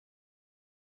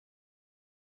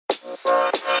Hi,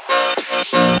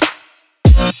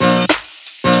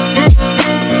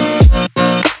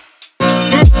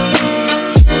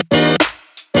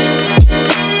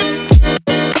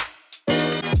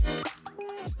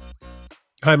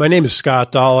 my name is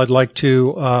Scott Dahl. I'd like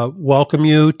to welcome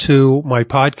you to my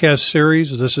podcast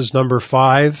series. This is number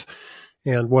 5.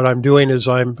 And what I'm doing is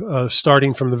I'm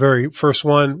starting from the very first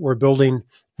one. We're building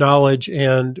knowledge,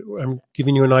 and I'm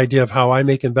giving you an idea of how I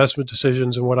make investment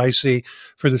decisions and what I see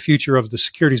for the future of the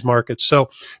securities market.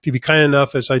 So if you'd be kind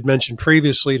enough, as I'd mentioned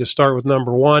previously, to start with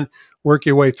number 1, work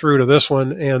your way through to this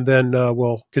one, and then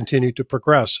we'll continue to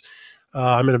progress.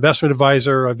 I'm an investment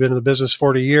advisor. I've been in the business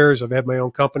 40 years. I've had my own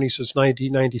company since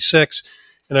 1996,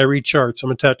 and I read charts.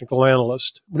 I'm a technical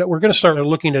analyst. We're going to start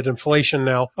looking at inflation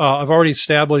now. I've already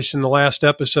established in the last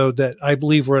episode that I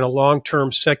believe we're in a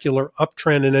long-term secular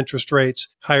uptrend in interest rates.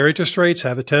 Higher interest rates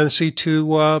have a tendency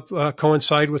to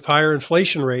coincide with higher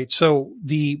inflation rates. So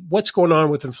what's going on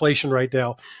with inflation right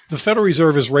now? The Federal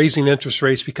Reserve is raising interest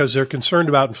rates because they're concerned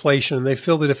about inflation, and they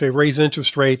feel that if they raise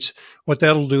interest rates, what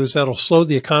that'll do is that'll slow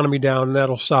the economy down and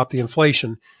that'll stop the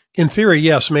inflation. In theory,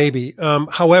 yes, maybe.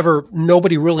 However,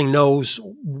 nobody really knows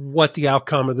what the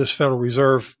outcome of this Federal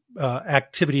Reserve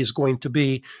activity is going to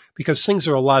be because things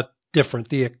are a lot different.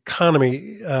 The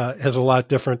economy has a lot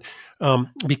different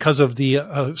because of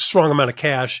the strong amount of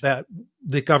cash that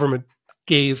the government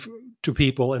gave to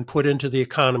people and put into the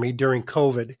economy during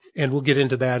COVID. And we'll get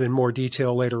into that in more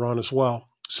detail later on as well.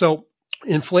 So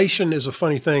inflation is a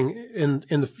funny thing,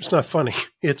 it's not funny.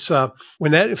 It's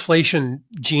when that inflation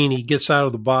genie gets out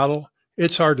of the bottle,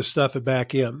 it's hard to stuff it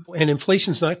back in. And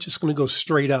inflation's not just going to go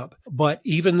straight up. But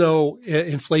even though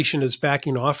inflation is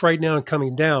backing off right now and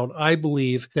coming down, I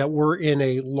believe that we're in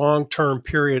a long-term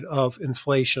period of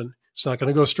inflation. It's not going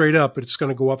to go straight up, but it's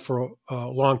going to go up for a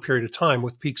long period of time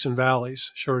with peaks and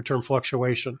valleys, shorter-term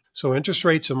fluctuation. So interest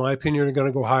rates, in my opinion, are going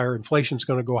to go higher. Inflation's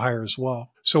going to go higher as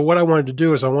well. So what I wanted to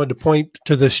do is I wanted to point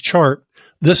to this chart.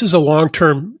 This is a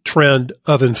long-term trend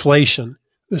of inflation.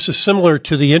 This is similar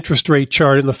to the interest rate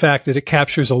chart in the fact that it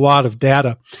captures a lot of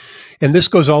data. And this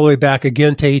goes all the way back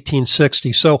again to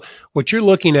 1860. So what you're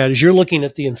looking at is you're looking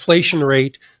at the inflation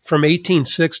rate from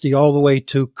 1860 all the way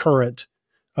to current.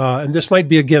 And this might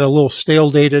be, again, a little stale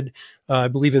dated. I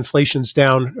believe inflation's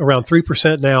down around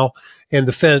 3% now, and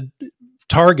the Fed their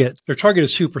target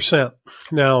is 2%.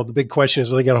 Now, the big question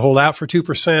is, are they going to hold out for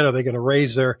 2%? Are they going to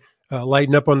raise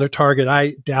lighten up on their target?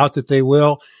 I doubt that they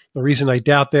will. The reason I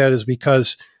doubt that is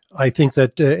because I think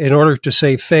that in order to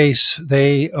save face,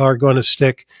 they are going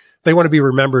to they want to be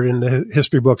remembered in the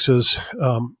history books as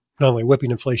not only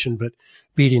whipping inflation, but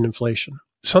beating inflation.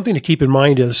 Something to keep in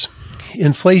mind is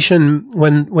inflation,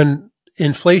 when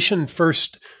inflation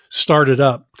first started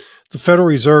up, the Federal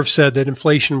Reserve said that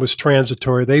inflation was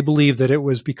transitory. They believed that it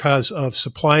was because of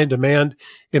supply and demand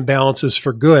imbalances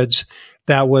for goods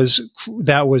that was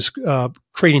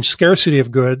creating scarcity of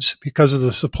goods because of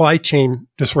the supply chain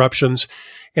disruptions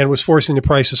and was forcing the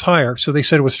prices higher. So they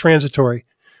said it was transitory.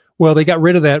 Well, they got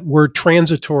rid of that word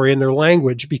transitory in their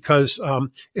language because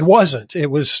it wasn't.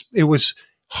 It was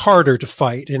harder to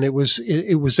fight, and it was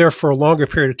there for a longer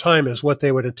period of time as what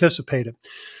they would anticipate it.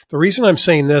 The reason I'm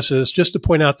saying this is just to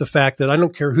point out the fact that I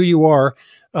don't care who you are.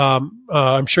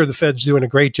 I'm sure the Fed's doing a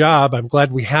great job. I'm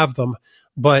glad we have them,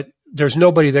 but there's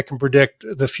nobody that can predict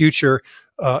the future,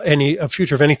 a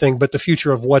future of anything, but the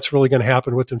future of what's really going to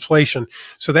happen with inflation.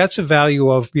 So that's the value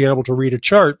of being able to read a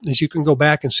chart, is you can go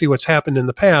back and see what's happened in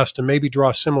the past and maybe draw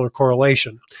a similar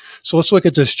correlation. So let's look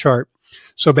at this chart.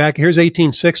 So back here's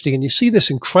 1860, and you see this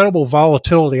incredible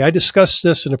volatility. I discussed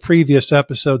this in a previous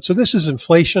episode. So this is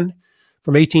inflation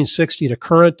from 1860 to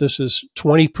current. This is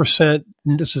 20%.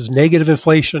 This is negative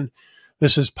inflation.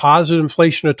 This is positive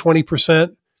inflation of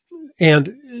 20%.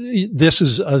 And this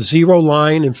is a zero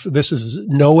line, and this is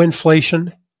no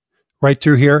inflation right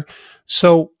through here.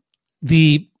 So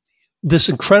this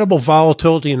incredible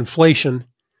volatility in inflation,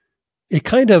 it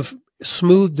kind of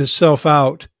smoothed itself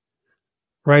out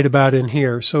right about in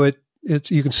here. So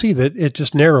you can see that it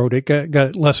just narrowed. It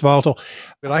got less volatile.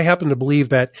 But I happen to believe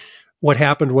that what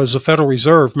happened was the Federal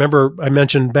Reserve. Remember, I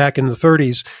mentioned back in the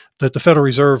 30s that the Federal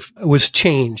Reserve was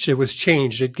changed. It was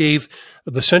changed. It gave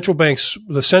the central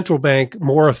bank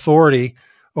more authority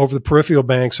over the peripheral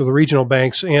banks or the regional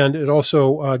banks, and it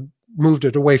also moved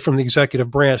it away from the executive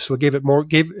branch. So it gave it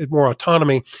more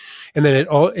autonomy, and then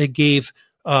it gave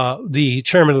the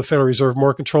chairman of the Federal Reserve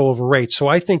more control over rates. So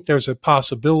I think there's a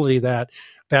possibility that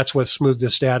that's what smoothed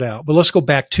this data out. But let's go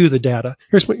back to the data.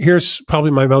 Here's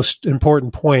probably my most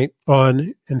important point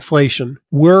on inflation.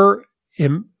 We're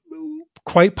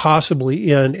quite possibly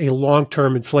in a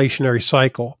long-term inflationary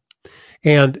cycle.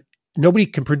 And nobody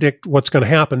can predict what's going to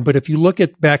happen. But if you look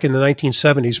at back in the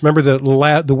 1970s, remember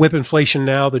the whip inflation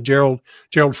now, the Gerald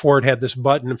Ford had this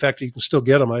button. In fact, you can still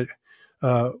get them.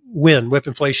 Whip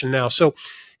inflation now. So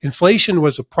inflation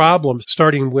was a problem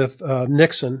starting with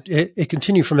Nixon. It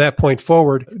continued from that point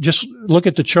forward. Just look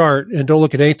at the chart and don't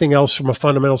look at anything else from a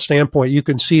fundamental standpoint. You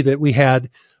can see that we had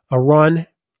a run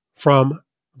from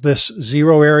this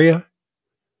zero area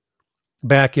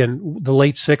back in the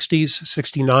late 60s,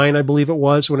 69, I believe it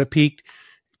was when it peaked.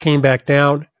 It came back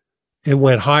down. It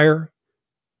went higher.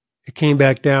 It came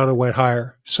back down and went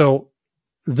higher. So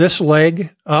this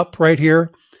leg up right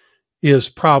here is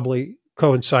probably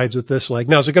coincides with this leg.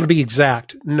 Now, is it going to be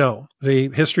exact? No. The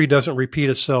history doesn't repeat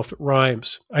itself. It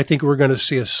rhymes. I think we're going to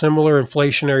see a similar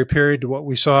inflationary period to what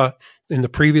we saw in the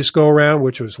previous go-around,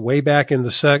 which was way back in the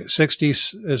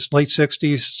 60s, late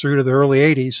 60s through to the early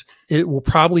 80s. It will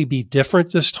probably be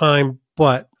different this time,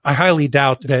 but I highly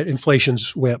doubt that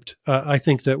inflation's whipped. I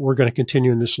think that we're going to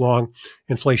continue in this long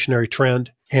inflationary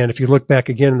trend. And if you look back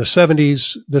again in the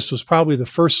 70s, this was probably the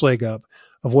first leg up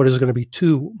of what is going to be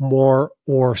two more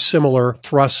or similar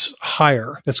thrusts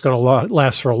higher that's going to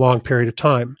last for a long period of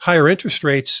time. Higher interest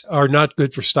rates are not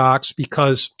good for stocks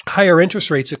because higher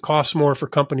interest rates, it costs more for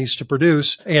companies to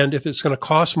produce. And if it's going to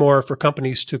cost more for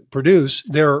companies to produce,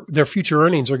 their future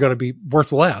earnings are going to be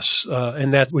worth less.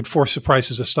 And that would force the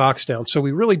prices of stocks down. So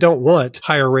we really don't want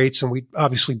higher rates, and we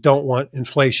obviously don't want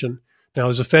inflation. Now,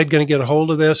 is the Fed going to get a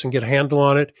hold of this and get a handle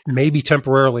on it? Maybe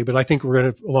temporarily, but I think we're in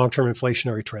a long-term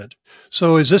inflationary trend.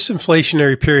 So is this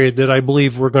inflationary period that I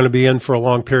believe we're going to be in for a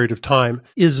long period of time,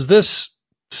 is this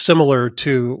similar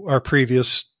to our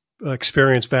previous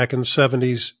experience back in the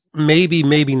 70s? Maybe,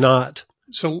 maybe not.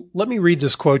 So let me read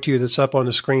this quote to you that's up on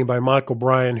the screen by Michael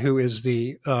Bryan, who is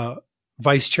the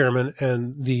vice chairman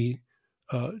and the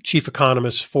chief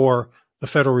economist for the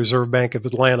Federal Reserve Bank of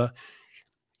Atlanta.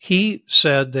 He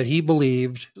said that he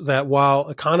believed that while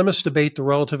economists debate the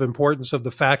relative importance of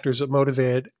the factors that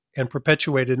motivated and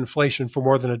perpetuated inflation for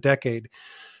more than a decade,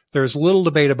 there is little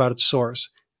debate about its source.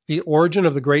 The origin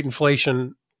of the Great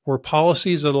Inflation were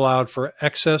policies that allowed for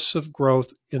excess of growth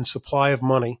in supply of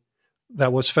money.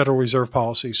 That was Federal Reserve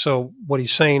policy. So what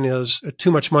he's saying is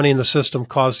too much money in the system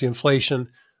caused the inflation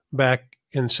back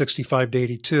in 65 to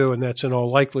 82, and that's in all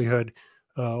likelihood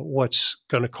what's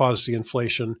going to cause the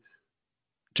inflation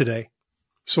today.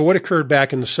 So what occurred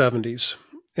back in the 70s,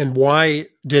 and why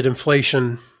did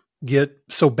inflation get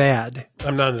so bad?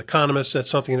 I'm not an economist. That's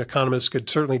something economists could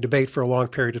certainly debate for a long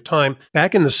period of time.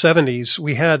 Back in the 70s,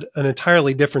 we had an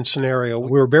entirely different scenario.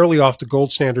 We were barely off the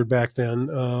gold standard back then.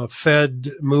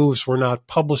 Fed moves were not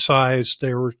publicized.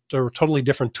 There were totally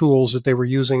different tools that they were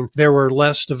using. There were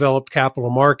less developed capital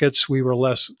markets. We were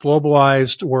less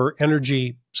globalized. We're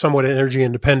somewhat energy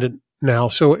independent now.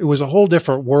 So it was a whole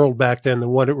different world back then than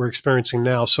what we're experiencing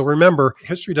now. So remember,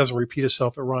 history doesn't repeat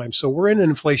itself, it rhymes. So we're in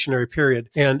an inflationary period,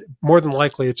 and more than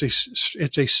likely it's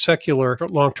a secular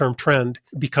long-term trend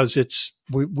because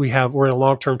we're in a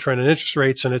long-term trend in interest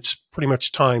rates, and it's pretty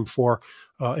much time for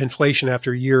inflation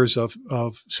after years of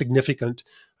significant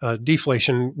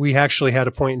deflation. We actually had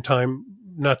a point in time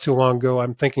not too long ago,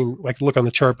 I'm thinking, I could look on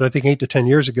the chart, but I think 8 to 10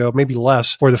 years ago, maybe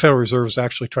less, where the Federal Reserve was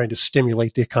actually trying to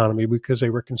stimulate the economy because they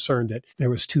were concerned that there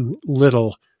was too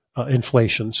little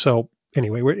inflation. So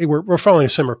anyway, we're following a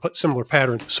similar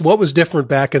pattern. So what was different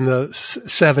back in the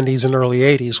 70s and early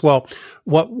 80s? Well,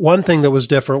 one thing that was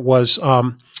different was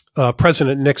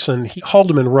President Nixon,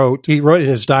 Haldeman wrote in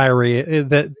his diary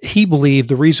that he believed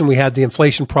the reason we had the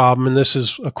inflation problem, and this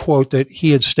is a quote that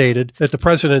he had stated, that the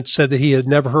president said that he had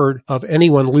never heard of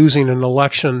anyone losing an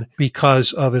election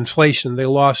because of inflation. They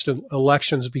lost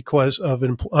elections because of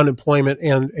unemployment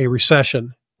and a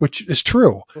recession, which is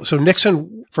true. So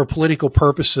Nixon, for political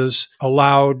purposes,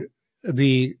 allowed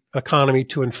the economy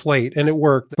to inflate, and it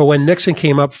worked. But when Nixon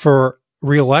came up for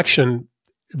re-election,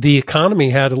 the economy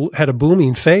had a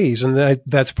booming phase, and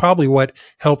that's probably what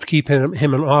helped keep him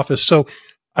in office. So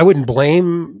I wouldn't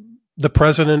blame the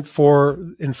president for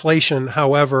inflation.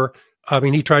 However, I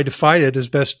mean, he tried to fight it as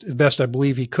best I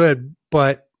believe he could.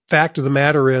 But fact of the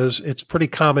matter is, it's pretty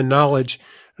common knowledge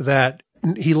that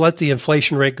he let the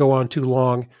inflation rate go on too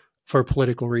long for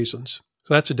political reasons.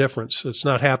 So that's a difference. It's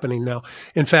not happening now.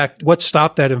 In fact, what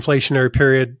stopped that inflationary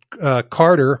period?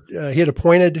 Carter, he had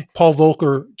appointed Paul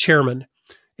Volcker chairman.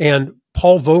 And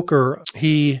Paul Volcker,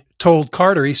 he told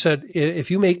Carter, he said,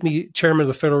 if you make me chairman of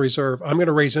the Federal Reserve, I'm going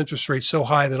to raise interest rates so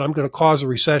high that I'm going to cause a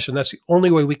recession. That's the only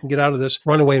way we can get out of this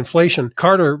runaway inflation.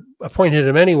 Carter appointed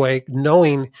him anyway,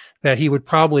 knowing that he would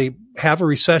probably have a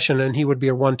recession and he would be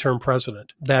a one-term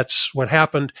president. That's what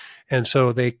happened. And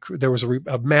so there was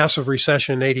a massive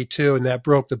recession in 82, and that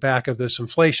broke the back of this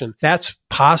inflation. That's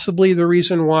possibly the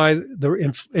reason why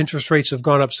the interest rates have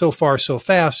gone up so far so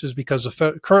fast, is because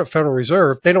the current Federal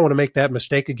Reserve, they don't want to make that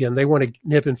mistake again. They want to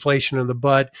nip inflation in the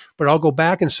bud. But I'll go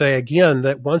back and say again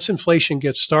that once inflation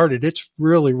gets started, it's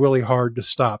really, really hard to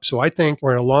stop. So I think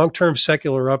we're in a long-term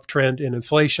secular uptrend in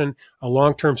inflation, a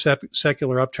long-term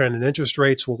secular uptrend in interest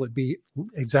rates. Will it be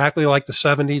exactly like the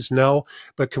 70s? No.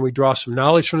 But can we draw some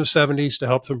knowledge from the 70s to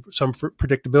help some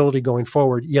predictability going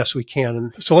forward? Yes, we can.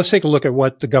 And so let's take a look at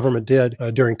what the government did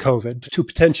during COVID to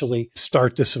potentially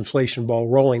start this inflation ball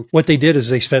rolling. What they did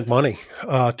is they spent money,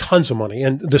 tons of money.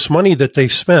 And this money that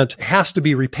they've spent has to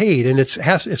be repaid, and it's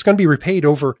going to be repaid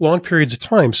over long periods of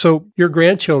time. So your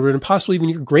grandchildren and possibly even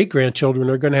your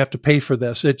great-grandchildren are going to have to pay for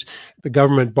this. It's the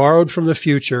government borrowed from the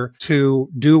future to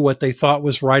do what they thought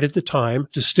was right at the time,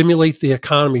 to stimulate the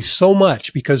economy so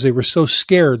much because they were so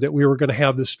scared that we were going to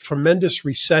have this tremendous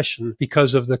recession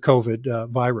because of the COVID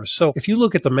virus. So if you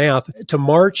look at the math, to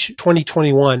March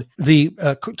 2021, the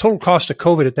total cost of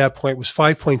COVID at that point was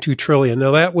 $5.2 trillion.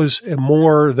 Now that was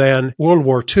more than World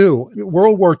War II.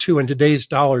 World War II in today's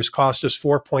dollars cost us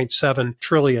 $4.7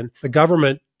 trillion. The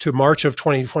government to March of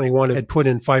 2021 had put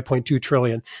in $5.2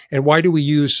 trillion. And why do we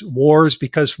use wars?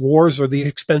 Because wars are the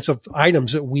expensive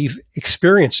items that we've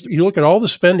experienced. You look at all the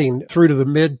spending through to the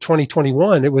mid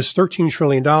 2021, it was $13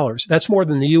 trillion. That's more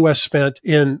than the U.S. spent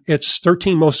in its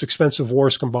 13 most expensive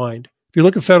wars combined. If you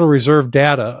look at Federal Reserve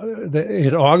data,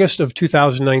 in August of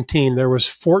 2019, there was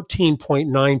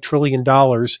 $14.9 trillion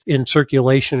in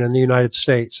circulation in the United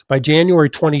States. By January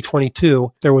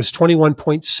 2022, there was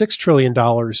 $21.6 trillion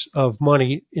of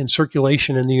money in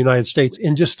circulation in the United States.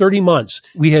 In just 30 months,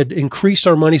 we had increased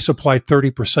our money supply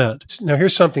 30%. Now,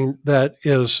 here's something that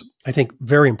is, I think,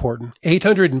 very important.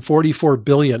 $844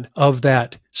 billion of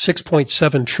that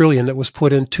 $6.7 trillion that was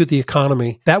put into the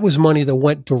economy, that was money that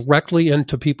went directly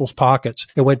into people's pockets.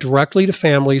 It went directly to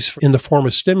families in the form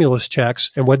of stimulus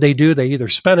checks. And what they do, they either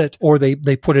spend it or they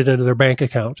put it into their bank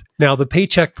account. Now, the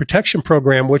Paycheck Protection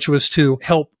Program, which was to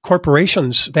help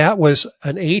corporations, that was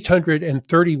an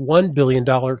 $831 billion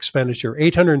expenditure.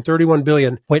 $831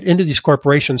 billion went into these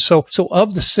corporations. So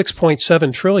of the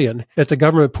 $6.7 trillion that the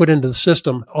government put into the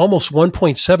system, almost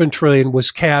 $1.7 trillion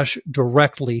was cash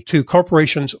directly to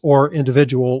corporations or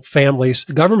individual families.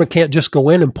 The government can't just go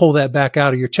in and pull that back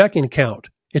out of your checking account.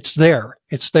 It's there.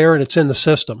 It's there and it's in the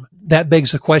system. That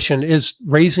begs the question, is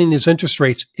raising these interest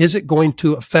rates, is it going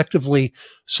to effectively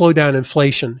slow down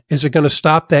inflation? Is it going to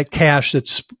stop that cash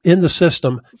that's in the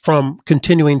system from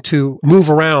continuing to move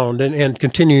around and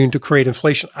continuing to create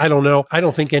inflation? I don't know. I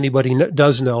don't think anybody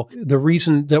does know. The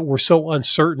reason that we're so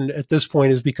uncertain at this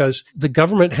point is because the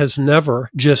government has never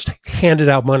just handed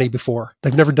out money before.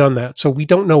 They've never done that. So we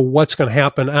don't know what's going to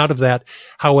happen out of that.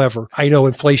 However, I know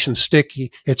inflation's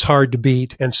sticky. It's hard to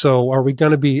beat. And so are we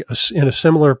going to be in a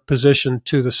similar position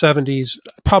to the 70s?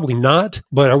 Probably not.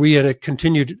 But are we in a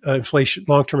continued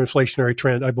long-term inflationary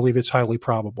trend? I believe it's highly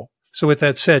probable. So with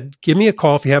that said, give me a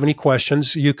call if you have any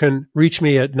questions. You can reach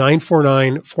me at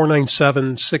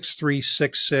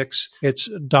 949-497-6366. It's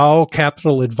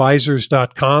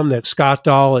dahlcapitaladvisors.com. That's Scott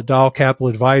Dahl at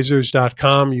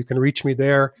dahlcapitaladvisors.com. You can reach me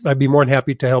there. I'd be more than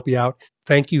happy to help you out.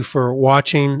 Thank you for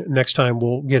watching. Next time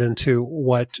we'll get into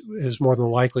what is more than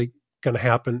likely going to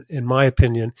happen, in my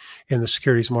opinion, in the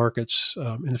securities markets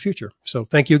in the future. So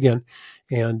thank you again,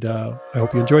 and I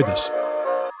hope you enjoyed this.